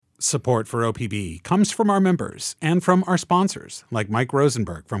Support for OPB comes from our members and from our sponsors, like Mike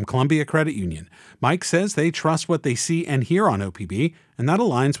Rosenberg from Columbia Credit Union. Mike says they trust what they see and hear on OPB, and that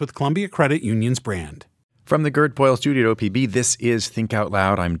aligns with Columbia Credit Union's brand. From the Gert Boyle Studio at OPB, this is Think Out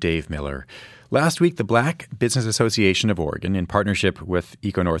Loud. I'm Dave Miller. Last week, the Black Business Association of Oregon, in partnership with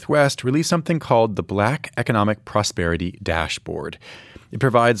ECONorthwest, released something called the Black Economic Prosperity Dashboard. It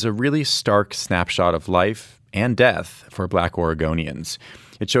provides a really stark snapshot of life and death for Black Oregonians.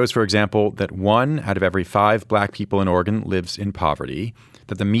 It shows, for example, that 1 out of every 5 Black people in Oregon lives in poverty,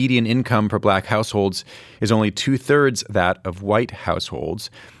 that the median income for Black households is only 2/3 that of white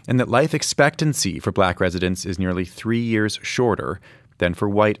households, and that life expectancy for Black residents is nearly 3 years shorter than for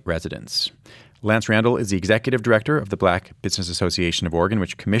white residents. Lance Randall is the executive director of the Black Business Association of Oregon,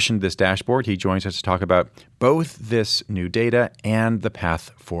 which commissioned this dashboard. He joins us to talk about both this new data and the path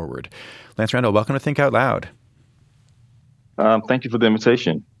forward. Lance Randall, welcome to Think Out Loud. Thank you for the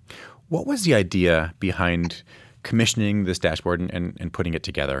invitation. What was the idea behind commissioning this dashboard and putting it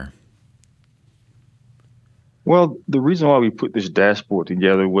together? Well, the reason why we put this dashboard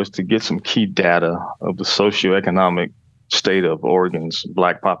together was to get some key data of the socioeconomic state of Oregon's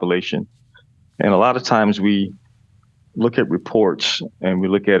Black population. And a lot of times we look at reports and we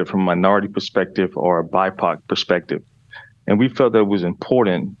look at it from a minority perspective or a BIPOC perspective. And we felt that it was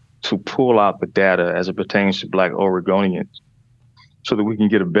important to pull out the data as it pertains to Black Oregonians so that we can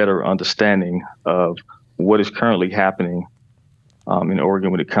get a better understanding of what is currently happening in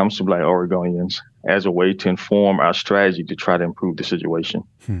Oregon when it comes to Black Oregonians as a way to inform our strategy to try to improve the situation.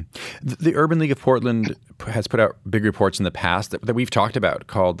 The Urban League of Portland has put out big reports in the past that we've talked about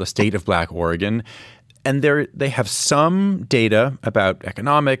called The State of Black Oregon. And they have some data about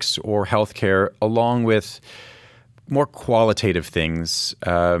economics or healthcare along with more qualitative things,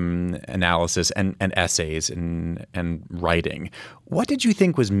 analysis and essays and writing. What did you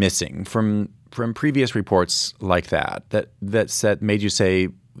think was missing from previous reports like that made you say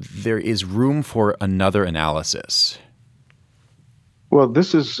there is room for another analysis? Well,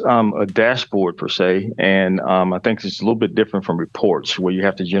 this is a dashboard per se, and I think it's a little bit different from reports where you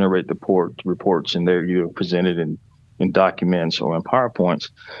have to generate the reports and they're either presented in documents or in PowerPoints.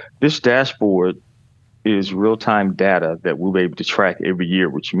 This dashboard is real-time data that we'll be able to track every year,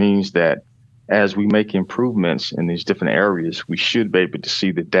 which means that as we make improvements in these different areas, we should be able to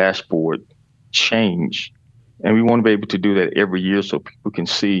see the dashboard change. And we want to be able to do that every year so people can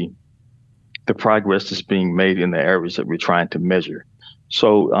see the progress that's being made in the areas that we're trying to measure.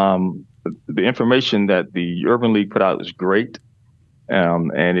 So the information that the Urban League put out is great,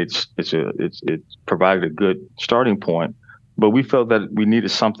 and it's provided a good starting point. But we felt that we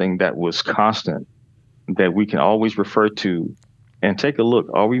needed something that was constant, that we can always refer to and take a look.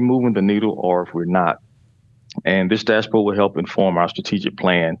 Are we moving the needle or if we're not? And this dashboard will help inform our strategic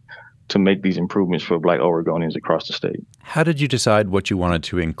plan to make these improvements for Black Oregonians across the state. How did you decide what you wanted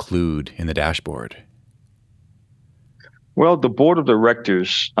to include in the dashboard? Well, the board of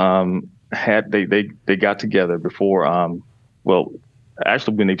directors they got together before,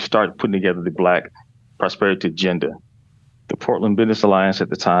 actually when they started putting together the Black Prosperity Agenda. The Portland Business Alliance at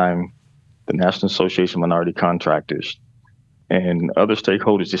the time, the National Association of Minority Contractors, and other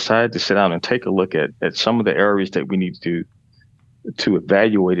stakeholders decided to sit down and take a look at some of the areas that we need to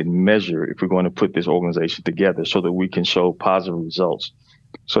evaluate and measure if we're going to put this organization together so that we can show positive results.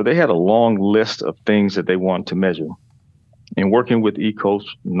 So they had a long list of things that they wanted to measure. In working with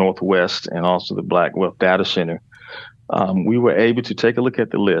ECONorthwest and also the Black Wealth Data Center, we were able to take a look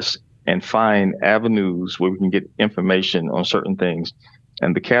at the list and find avenues where we can get information on certain things.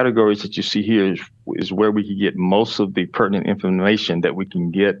 And the categories that you see here is where we can get most of the pertinent information that we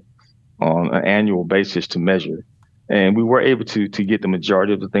can get on an annual basis to measure. And we were able to get the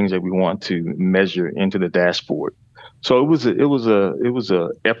majority of the things that we want to measure into the dashboard. So it was a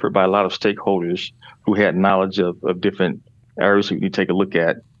effort by a lot of stakeholders who had knowledge of different areas that we need to take a look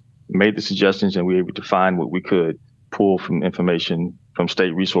at, made the suggestions, and we were able to find what we could pull from information from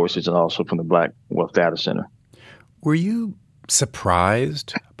state resources and also from the Black Wealth Data Center. Were you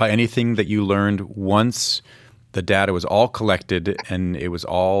surprised by anything that you learned once the data was all collected and it was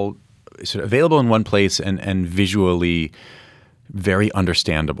all sort of available in one place and visually very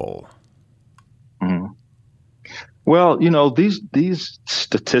understandable? Mm-hmm. Well, these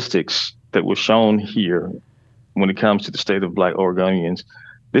statistics that were shown here when it comes to the state of Black Oregonians,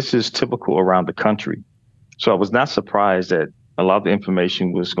 this is typical around the country. So I was not surprised that a lot of the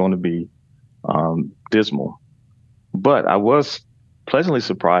information was going to be dismal. But I was pleasantly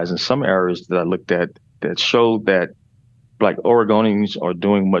surprised in some areas that I looked at that showed that Black Oregonians are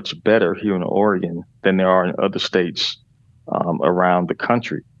doing much better here in Oregon than there are in other states around the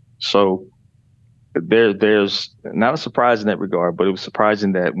country. So there's not a surprise in that regard, but it was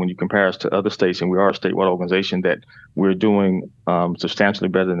surprising that when you compare us to other states, and we are a statewide organization, that we're doing substantially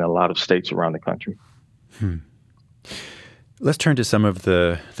better than a lot of states around the country. Let's turn to some of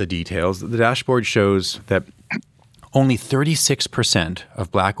the details. The dashboard shows that only 36%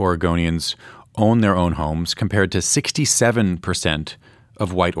 of Black Oregonians own their own homes, compared to 67%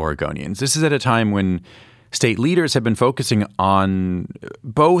 of white Oregonians. This is at a time when state leaders have been focusing on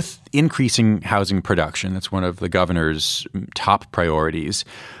both increasing housing production, that's one of the governor's top priorities,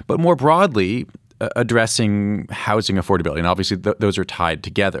 but more broadly, addressing housing affordability. And obviously, those are tied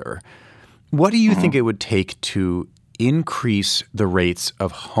together. What do you think it would take to increase the rates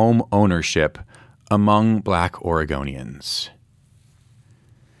of home ownership among Black Oregonians?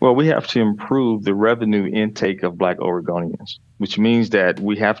 Well, we have to improve the revenue intake of Black Oregonians, which means that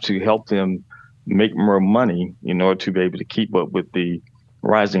we have to help them make more money in order to be able to keep up with the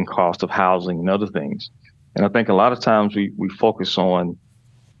rising cost of housing and other things. And I think a lot of times we focus on,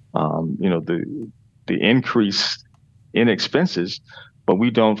 the increase in expenses, but we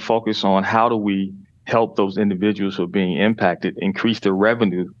don't focus on how do we help those individuals who are being impacted increase their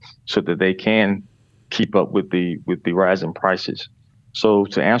revenue so that they can keep up with the rise in prices. So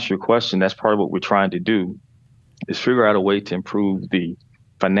to answer your question, that's part of what we're trying to do, is figure out a way to improve the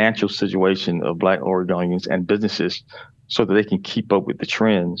financial situation of Black Oregonians and businesses so that they can keep up with the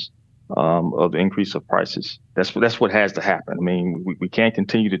trends of the increase of prices. That's what has to happen. I mean, we can't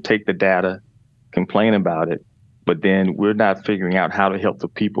continue to take the data, complain about it, but then we're not figuring out how to help the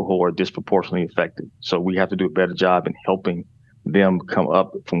people who are disproportionately affected. So we have to do a better job in helping them come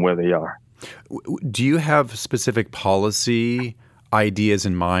up from where they are. Do you have specific policy ideas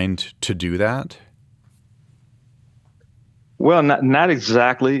in mind to do that? Well, not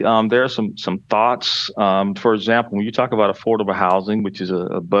exactly. There are some thoughts. For example, when you talk about affordable housing, which is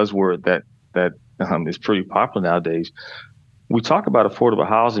a buzzword that is pretty popular nowadays, we talk about affordable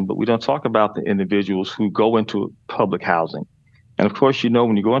housing, but we don't talk about the individuals who go into public housing. And of course,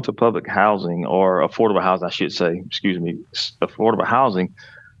 when you go into public housing, or affordable housing, I should say, affordable housing,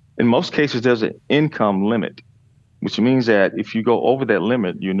 in most cases, there's an income limit, which means that if you go over that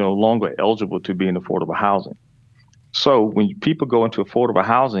limit, you're no longer eligible to be in affordable housing. So when people go into affordable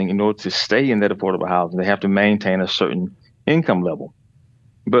housing, in order to stay in that affordable housing, they have to maintain a certain income level.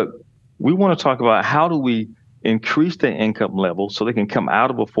 But we want to talk about how do we increase their income level so they can come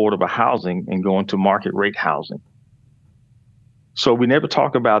out of affordable housing and go into market rate housing. So we never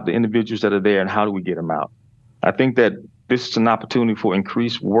talk about the individuals that are there and how do we get them out. I think that this is an opportunity for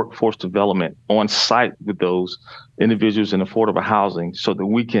increased workforce development on site with those individuals in affordable housing so that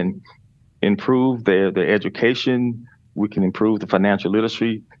we can improve their education, we can improve the financial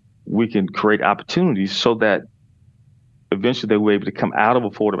literacy, we can create opportunities so that eventually they will be able to come out of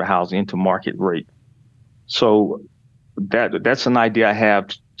affordable housing into market rate. So that's an idea I have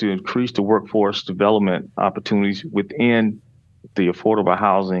to increase the workforce development opportunities within the affordable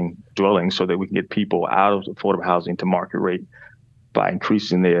housing dwellings so that we can get people out of affordable housing to market rate by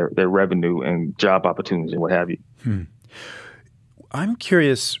increasing their revenue and job opportunities and what have you. I'm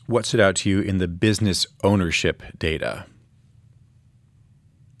curious what stood out to you in the business ownership data.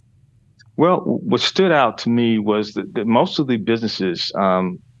 Well, what stood out to me was that most of the businesses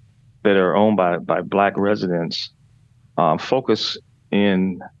that are owned by Black residents focus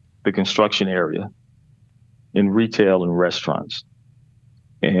in the construction area, in retail and restaurants.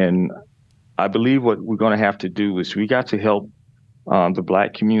 And I believe what we're going to have to do is we got to help the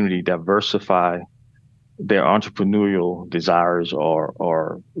Black community diversify their entrepreneurial desires,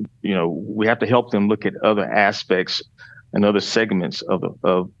 or we have to help them look at other aspects and other segments of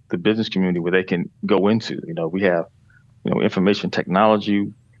the business community where they can go into. We have information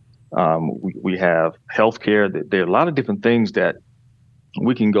technology, we have healthcare. There are a lot of different things that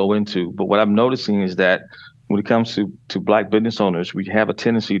we can go into. But what I'm noticing is that when it comes to Black business owners, we have a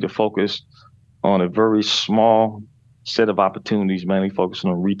tendency to focus on a very small set of opportunities, mainly focusing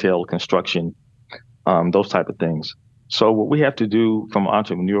on retail, construction, those type of things. So what we have to do from an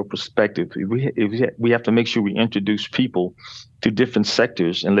entrepreneurial perspective, we have to make sure we introduce people to different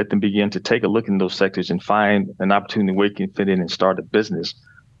sectors and let them begin to take a look in those sectors and find an opportunity where they can fit in and start a business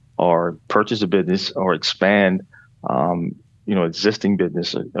or purchase a business or expand, existing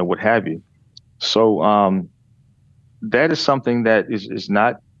business or what have you. So that is something that is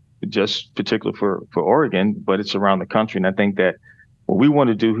not just particular for Oregon, but it's around the country. And I think that what we want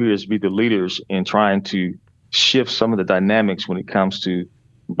to do here is be the leaders in trying to shift some of the dynamics when it comes to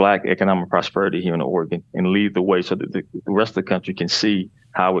Black economic prosperity here in Oregon and lead the way so that the rest of the country can see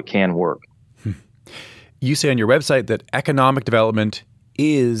how it can work. You say on your website that economic development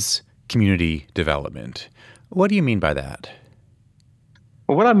is community development. What do you mean by that?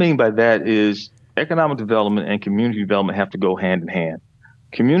 Well, what I mean by that is economic development and community development have to go hand in hand.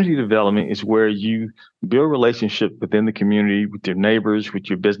 Community development is where you build relationship within the community, with your neighbors, with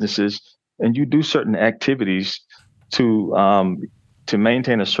your businesses, and you do certain activities to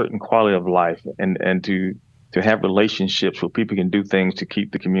maintain a certain quality of life and to have relationships where people can do things to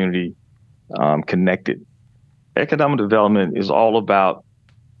keep the community connected. Economic development is all about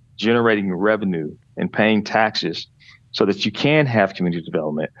generating revenue and paying taxes so that you can have community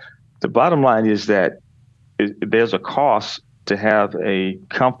development. The bottom line is that there's a cost to have a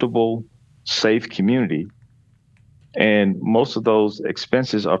comfortable, safe community. And most of those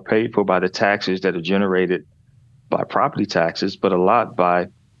expenses are paid for by the taxes that are generated by property taxes, but a lot by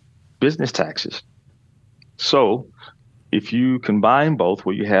business taxes. So if you combine both,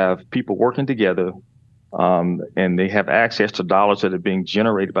 where you have people working together and they have access to dollars that are being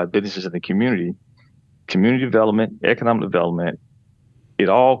generated by businesses in the community development, economic development, it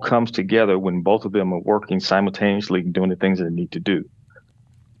all comes together when both of them are working simultaneously and doing the things that they need to do.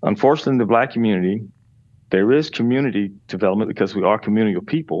 Unfortunately, in the Black community, there is community development because we are communal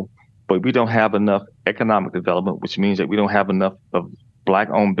people, but we don't have enough economic development, which means that we don't have enough of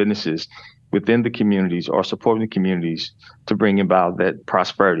Black-owned businesses within the communities or supporting the communities to bring about that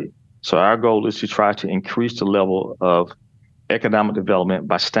prosperity. So our goal is to try to increase the level of economic development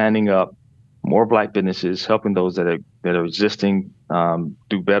by standing up more Black businesses, helping those that are existing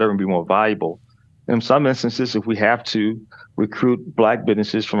do better and be more valuable. In some instances, if we have to recruit Black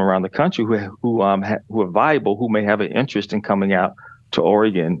businesses from around the country who are viable, who may have an interest in coming out to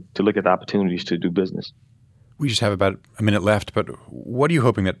Oregon to look at the opportunities to do business. We just have about a minute left, but what are you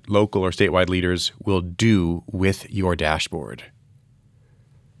hoping that local or statewide leaders will do with your dashboard?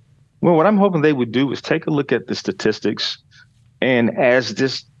 Well, what I'm hoping they would do is take a look at the statistics. And as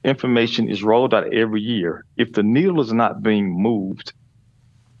this information is rolled out every year, if the needle is not being moved,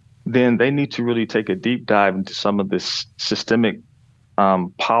 then they need to really take a deep dive into some of this systemic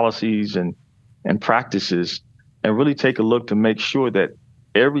policies and practices and really take a look to make sure that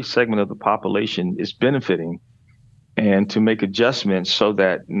every segment of the population is benefiting and to make adjustments so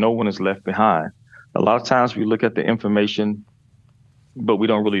that no one is left behind. A lot of times we look at the information, but we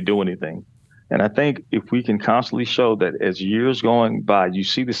don't really do anything. And I think if we can constantly show that as years going by, you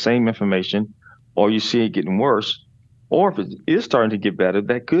see the same information or you see it getting worse, or if it is starting to get better,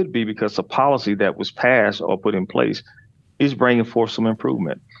 that could be because a policy that was passed or put in place is bringing forth some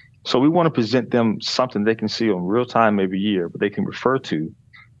improvement. So we want to present them something they can see on real time every year, but they can refer to.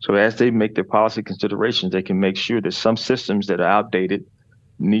 So as they make their policy considerations, they can make sure that some systems that are outdated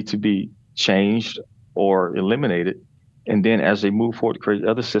need to be changed or eliminated. And then as they move forward to create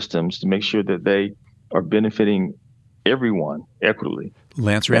other systems to make sure that they are benefiting everyone equitably.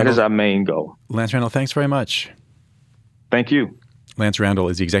 Lance Randall. That is our main goal. Lance Randall, thanks very much. Thank you. Lance Randall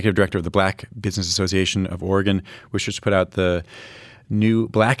is the executive director of the Black Business Association of Oregon, which just put out the new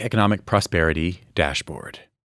Black Economic Prosperity Dashboard.